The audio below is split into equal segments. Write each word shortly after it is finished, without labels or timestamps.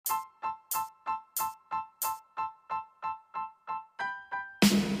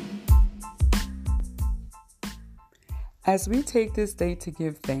As we take this day to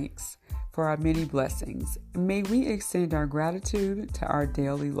give thanks for our many blessings, may we extend our gratitude to our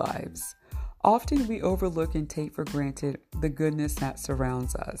daily lives. Often we overlook and take for granted the goodness that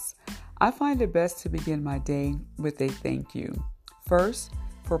surrounds us. I find it best to begin my day with a thank you. First,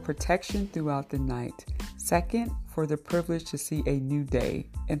 for protection throughout the night. Second, for the privilege to see a new day.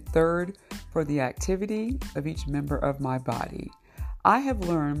 And third, for the activity of each member of my body. I have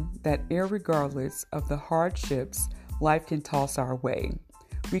learned that irregardless of the hardships life can toss our way,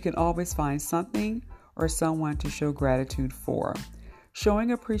 we can always find something or someone to show gratitude for.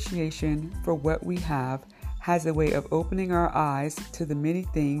 Showing appreciation for what we have has a way of opening our eyes to the many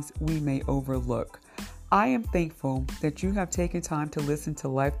things we may overlook. I am thankful that you have taken time to listen to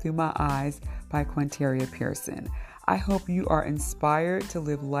Life Through My Eyes by Quinteria Pearson. I hope you are inspired to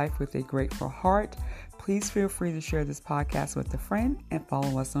live life with a grateful heart. Please feel free to share this podcast with a friend and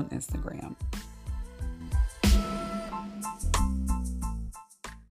follow us on Instagram.